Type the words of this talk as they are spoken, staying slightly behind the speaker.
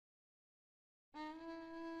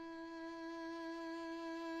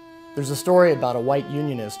There's a story about a white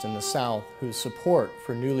unionist in the South whose support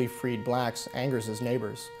for newly freed blacks angers his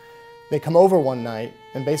neighbors. They come over one night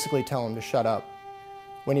and basically tell him to shut up.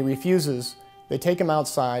 When he refuses, they take him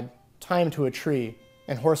outside, tie him to a tree,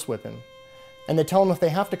 and horsewhip him. And they tell him if they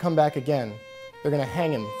have to come back again, they're going to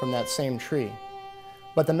hang him from that same tree.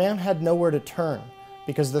 But the man had nowhere to turn,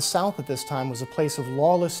 because the South at this time was a place of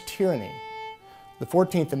lawless tyranny. The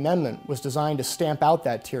 14th Amendment was designed to stamp out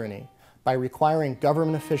that tyranny by requiring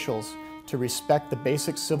government officials to respect the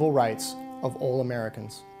basic civil rights of all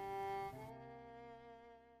Americans.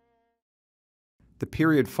 The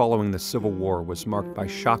period following the Civil War was marked by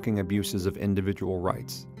shocking abuses of individual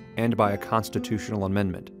rights and by a constitutional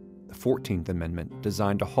amendment, the 14th Amendment,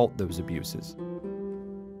 designed to halt those abuses.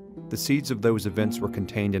 The seeds of those events were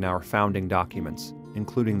contained in our founding documents,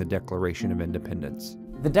 including the Declaration of Independence.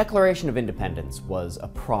 The Declaration of Independence was a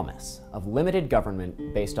promise of limited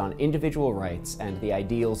government based on individual rights and the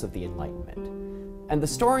ideals of the Enlightenment. And the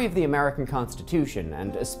story of the American Constitution,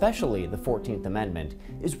 and especially the 14th Amendment,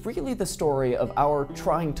 is really the story of our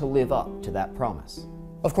trying to live up to that promise.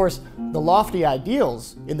 Of course, the lofty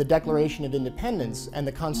ideals in the Declaration of Independence and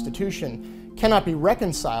the Constitution cannot be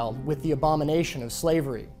reconciled with the abomination of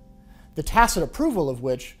slavery, the tacit approval of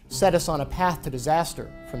which set us on a path to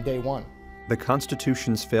disaster from day one. The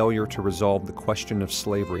Constitution's failure to resolve the question of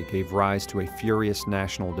slavery gave rise to a furious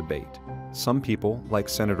national debate. Some people, like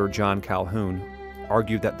Senator John Calhoun,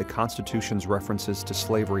 argued that the Constitution's references to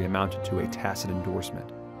slavery amounted to a tacit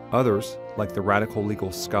endorsement. Others, like the radical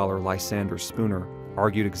legal scholar Lysander Spooner,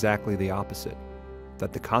 argued exactly the opposite,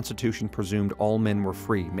 that the Constitution presumed all men were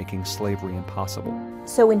free, making slavery impossible.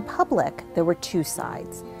 So in public, there were two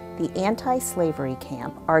sides. The anti-slavery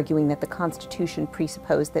camp arguing that the Constitution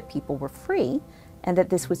presupposed that people were free and that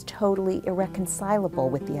this was totally irreconcilable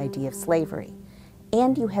with the idea of slavery.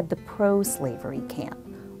 And you had the pro-slavery camp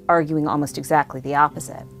arguing almost exactly the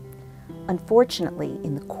opposite. Unfortunately,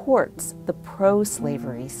 in the courts, the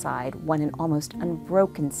pro-slavery side won an almost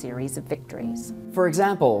unbroken series of victories. For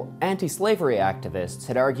example, anti-slavery activists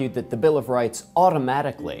had argued that the Bill of Rights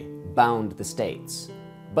automatically bound the states.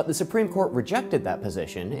 But the Supreme Court rejected that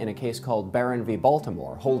position in a case called Barron v.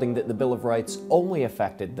 Baltimore, holding that the Bill of Rights only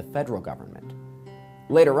affected the federal government.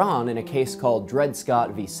 Later on, in a case called Dred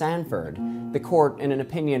Scott v. Sanford, the court, in an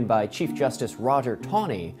opinion by Chief Justice Roger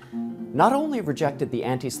Taney, not only rejected the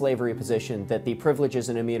anti-slavery position that the Privileges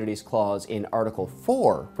and Immunities Clause in Article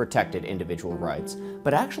 4 protected individual rights,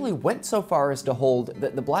 but actually went so far as to hold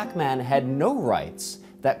that the black man had no rights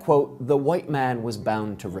that, quote, the white man was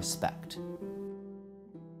bound to respect.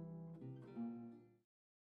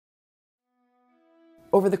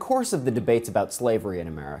 Over the course of the debates about slavery in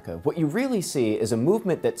America, what you really see is a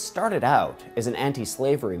movement that started out as an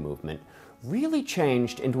anti-slavery movement really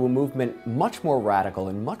changed into a movement much more radical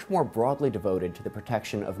and much more broadly devoted to the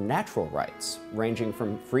protection of natural rights, ranging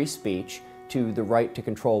from free speech to the right to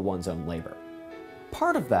control one's own labor.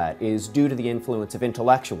 Part of that is due to the influence of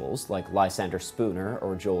intellectuals like Lysander Spooner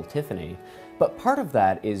or Joel Tiffany, but part of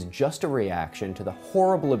that is just a reaction to the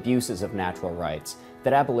horrible abuses of natural rights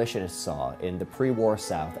that abolitionists saw in the pre-war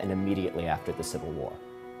South and immediately after the Civil War.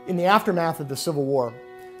 In the aftermath of the Civil War,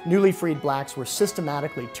 newly freed blacks were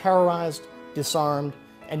systematically terrorized, disarmed,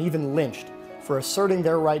 and even lynched for asserting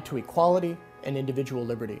their right to equality and individual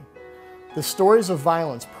liberty. The stories of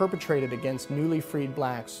violence perpetrated against newly freed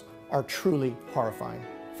blacks are truly horrifying.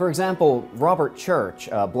 For example, Robert Church,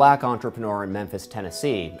 a black entrepreneur in Memphis,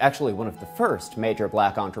 Tennessee, actually one of the first major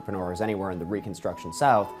black entrepreneurs anywhere in the Reconstruction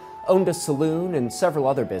South, owned a saloon and several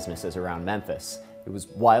other businesses around Memphis. He was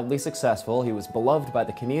wildly successful, he was beloved by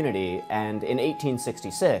the community, and in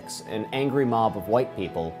 1866, an angry mob of white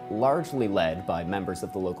people, largely led by members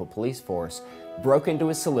of the local police force, broke into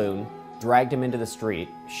his saloon, dragged him into the street,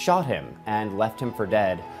 shot him, and left him for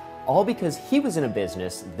dead, all because he was in a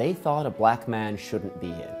business they thought a black man shouldn't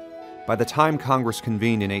be in. By the time Congress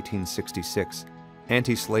convened in 1866,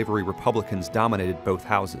 anti-slavery Republicans dominated both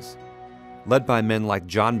houses. Led by men like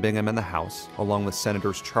John Bingham in the House, along with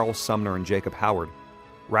Senators Charles Sumner and Jacob Howard,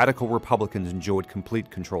 radical Republicans enjoyed complete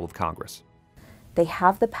control of Congress. They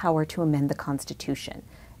have the power to amend the Constitution,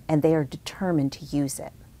 and they are determined to use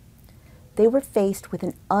it. They were faced with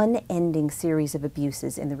an unending series of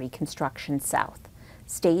abuses in the Reconstruction South.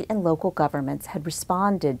 State and local governments had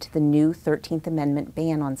responded to the new 13th Amendment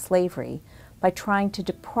ban on slavery by trying to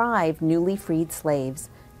deprive newly freed slaves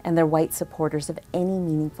and their white supporters of any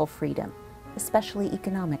meaningful freedom, especially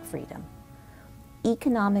economic freedom.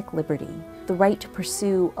 Economic liberty, the right to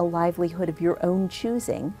pursue a livelihood of your own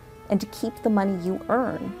choosing and to keep the money you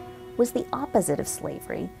earn, was the opposite of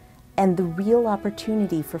slavery and the real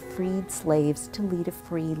opportunity for freed slaves to lead a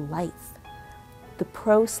free life. The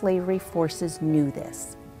pro-slavery forces knew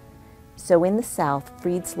this. So in the South,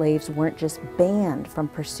 freed slaves weren't just banned from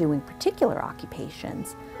pursuing particular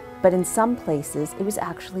occupations, but in some places it was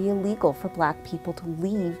actually illegal for black people to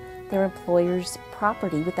leave their employer's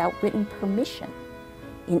property without written permission.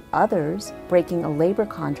 In others, breaking a labor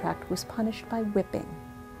contract was punished by whipping.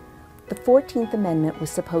 The 14th Amendment was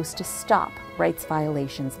supposed to stop rights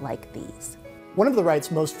violations like these. One of the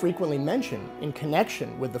rights most frequently mentioned in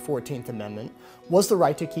connection with the 14th Amendment was the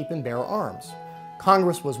right to keep and bear arms.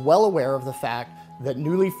 Congress was well aware of the fact that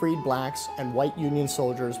newly freed blacks and white Union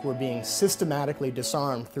soldiers were being systematically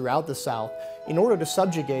disarmed throughout the South in order to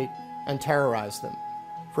subjugate and terrorize them.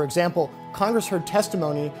 For example, Congress heard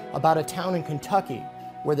testimony about a town in Kentucky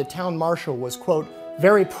where the town marshal was, quote,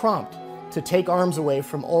 very prompt to take arms away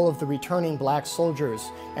from all of the returning black soldiers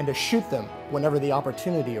and to shoot them whenever the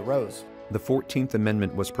opportunity arose. The 14th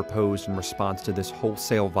Amendment was proposed in response to this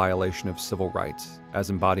wholesale violation of civil rights, as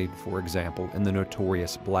embodied, for example, in the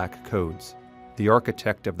notorious Black Codes. The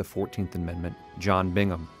architect of the 14th Amendment, John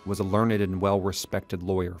Bingham, was a learned and well-respected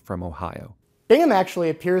lawyer from Ohio. Bingham actually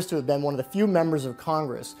appears to have been one of the few members of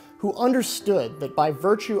Congress who understood that by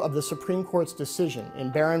virtue of the Supreme Court's decision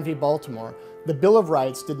in Barron v. Baltimore, the Bill of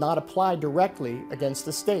Rights did not apply directly against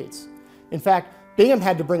the states. In fact, Bingham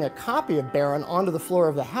had to bring a copy of Barron onto the floor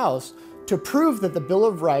of the House to prove that the Bill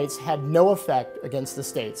of Rights had no effect against the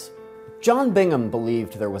states. John Bingham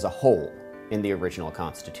believed there was a hole in the original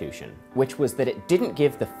Constitution, which was that it didn't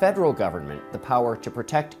give the federal government the power to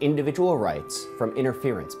protect individual rights from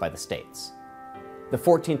interference by the states. The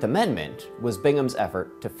 14th Amendment was Bingham's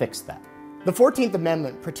effort to fix that. The 14th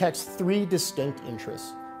Amendment protects three distinct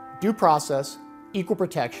interests: due process, equal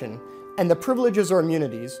protection, and the privileges or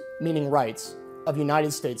immunities, meaning rights, of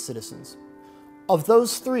United States citizens. Of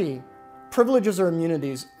those three, privileges or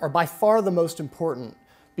immunities are by far the most important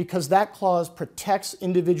because that clause protects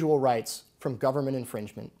individual rights from government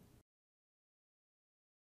infringement.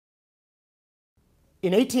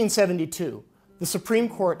 In 1872, the Supreme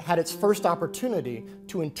Court had its first opportunity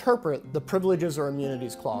to interpret the Privileges or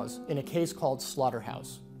Immunities Clause in a case called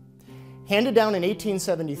Slaughterhouse. Handed down in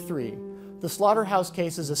 1873, the Slaughterhouse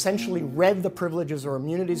cases essentially read the Privileges or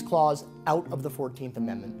Immunities Clause out of the 14th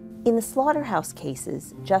Amendment. In the Slaughterhouse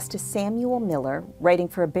cases, Justice Samuel Miller, writing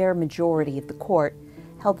for a bare majority of the court,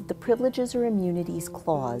 held that the Privileges or Immunities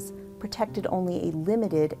Clause protected only a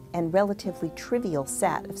limited and relatively trivial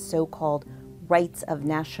set of so-called rights of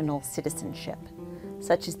national citizenship,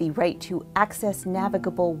 such as the right to access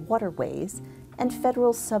navigable waterways and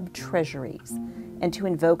federal sub-treasuries, and to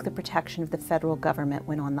invoke the protection of the federal government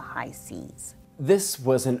when on the high seas. This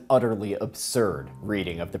was an utterly absurd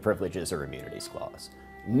reading of the Privileges or Immunities Clause.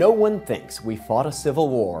 No one thinks we fought a civil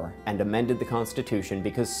war and amended the Constitution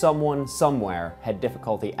because someone somewhere had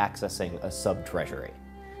difficulty accessing a sub-treasury.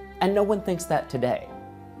 And no one thinks that today.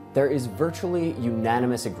 There is virtually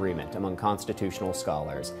unanimous agreement among constitutional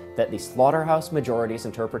scholars that the Slaughterhouse majority's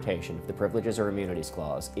interpretation of the Privileges or Immunities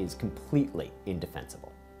Clause is completely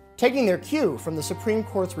indefensible. Taking their cue from the Supreme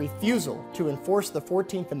Court's refusal to enforce the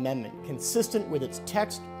 14th Amendment consistent with its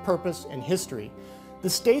text, purpose, and history, the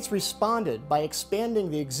states responded by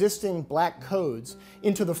expanding the existing black codes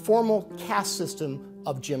into the formal caste system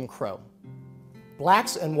of Jim Crow.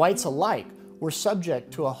 Blacks and whites alike were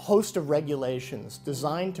subject to a host of regulations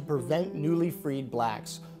designed to prevent newly freed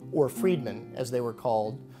blacks, or freedmen as they were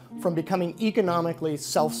called, from becoming economically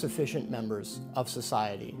self-sufficient members of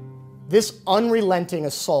society. This unrelenting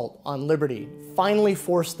assault on liberty finally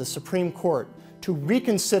forced the Supreme Court to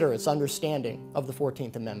reconsider its understanding of the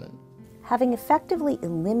 14th Amendment. Having effectively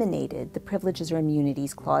eliminated the Privileges or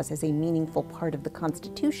Immunities Clause as a meaningful part of the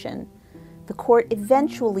Constitution, the court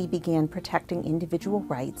eventually began protecting individual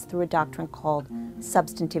rights through a doctrine called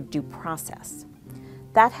substantive due process.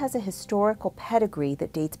 That has a historical pedigree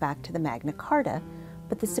that dates back to the Magna Carta,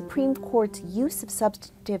 but the Supreme Court's use of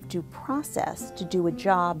substantive due process to do a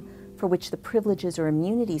job for which the Privileges or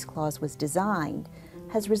Immunities Clause was designed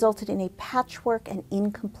has resulted in a patchwork and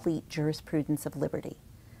incomplete jurisprudence of liberty.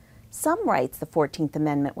 Some rights the 14th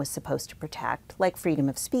Amendment was supposed to protect, like freedom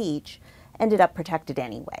of speech, ended up protected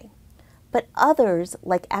anyway. But others,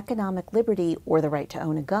 like economic liberty or the right to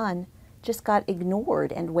own a gun, just got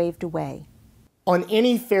ignored and waved away. On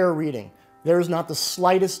any fair reading, there is not the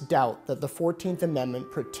slightest doubt that the 14th Amendment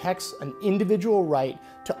protects an individual right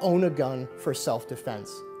to own a gun for self-defense.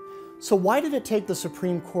 So why did it take the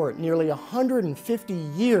Supreme Court nearly 150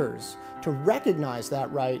 years to recognize that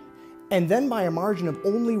right, and then by a margin of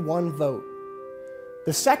only one vote?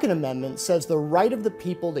 The Second Amendment says the right of the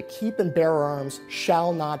people to keep and bear arms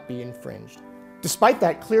shall not be infringed. Despite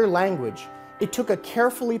that clear language, it took a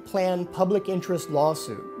carefully planned public interest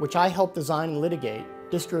lawsuit, which I helped design and litigate,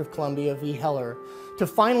 District of Columbia v. Heller, to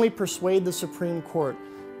finally persuade the Supreme Court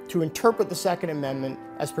to interpret the Second Amendment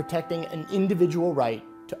as protecting an individual right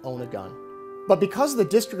to own a gun. But because the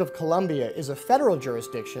District of Columbia is a federal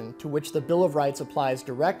jurisdiction to which the Bill of Rights applies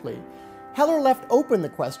directly, Heller left open the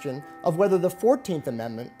question of whether the 14th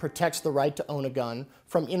Amendment protects the right to own a gun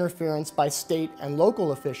from interference by state and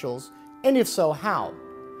local officials, and if so, how?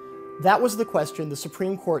 That was the question the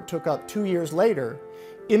Supreme Court took up 2 years later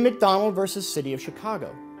in McDonald v. City of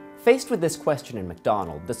Chicago. Faced with this question in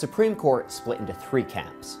McDonald, the Supreme Court split into 3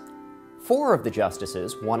 camps. 4 of the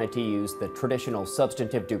justices wanted to use the traditional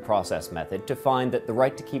substantive due process method to find that the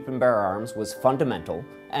right to keep and bear arms was fundamental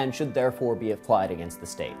and should therefore be applied against the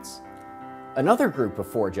states. Another group of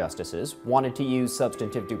 4 justices wanted to use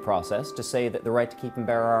substantive due process to say that the right to keep and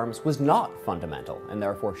bear arms was not fundamental and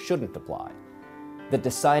therefore shouldn't apply. The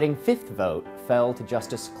deciding 5th vote fell to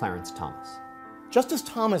Justice Clarence Thomas. Justice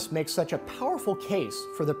Thomas makes such a powerful case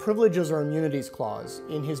for the Privileges or Immunities Clause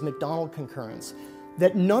in his McDonald concurrence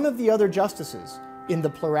that none of the other justices, in the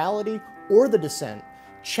plurality or the dissent,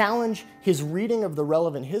 challenge his reading of the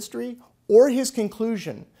relevant history or his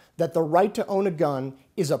conclusion that the right to own a gun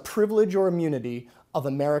is a privilege or immunity of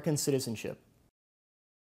American citizenship.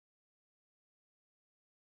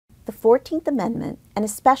 The 14th Amendment, and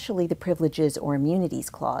especially the Privileges or Immunities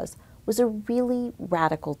Clause, was a really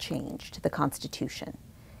radical change to the Constitution.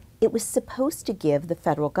 It was supposed to give the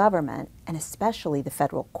federal government, and especially the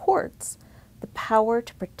federal courts, the power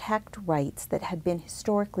to protect rights that had been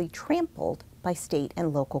historically trampled by state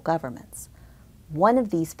and local governments. One of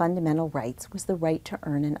these fundamental rights was the right to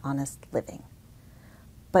earn an honest living.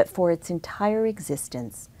 But for its entire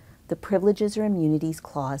existence, the Privileges or Immunities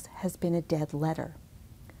Clause has been a dead letter.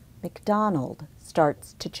 McDonald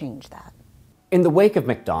starts to change that. In the wake of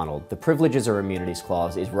McDonald, the Privileges or Immunities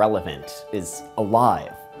Clause is relevant, is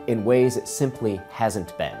alive, in ways it simply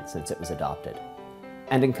hasn't been since it was adopted.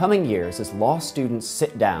 And in coming years, as law students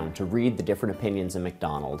sit down to read the different opinions in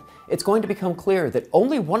McDonald, it's going to become clear that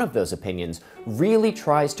only one of those opinions really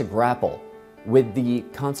tries to grapple with the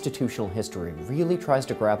constitutional history, really tries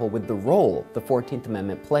to grapple with the role the 14th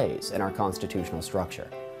Amendment plays in our constitutional structure.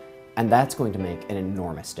 And that's going to make an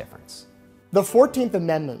enormous difference. The 14th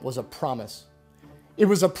Amendment was a promise. It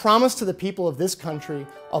was a promise to the people of this country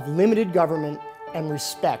of limited government and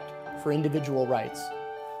respect for individual rights.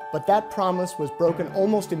 But that promise was broken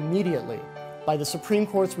almost immediately by the Supreme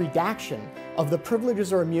Court's redaction of the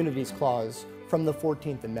Privileges or Immunities Clause from the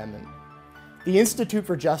 14th Amendment. The Institute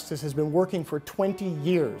for Justice has been working for 20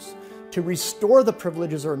 years to restore the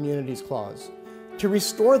Privileges or Immunities Clause, to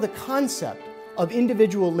restore the concept of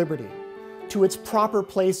individual liberty to its proper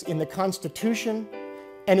place in the Constitution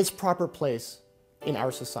and its proper place in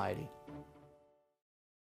our society.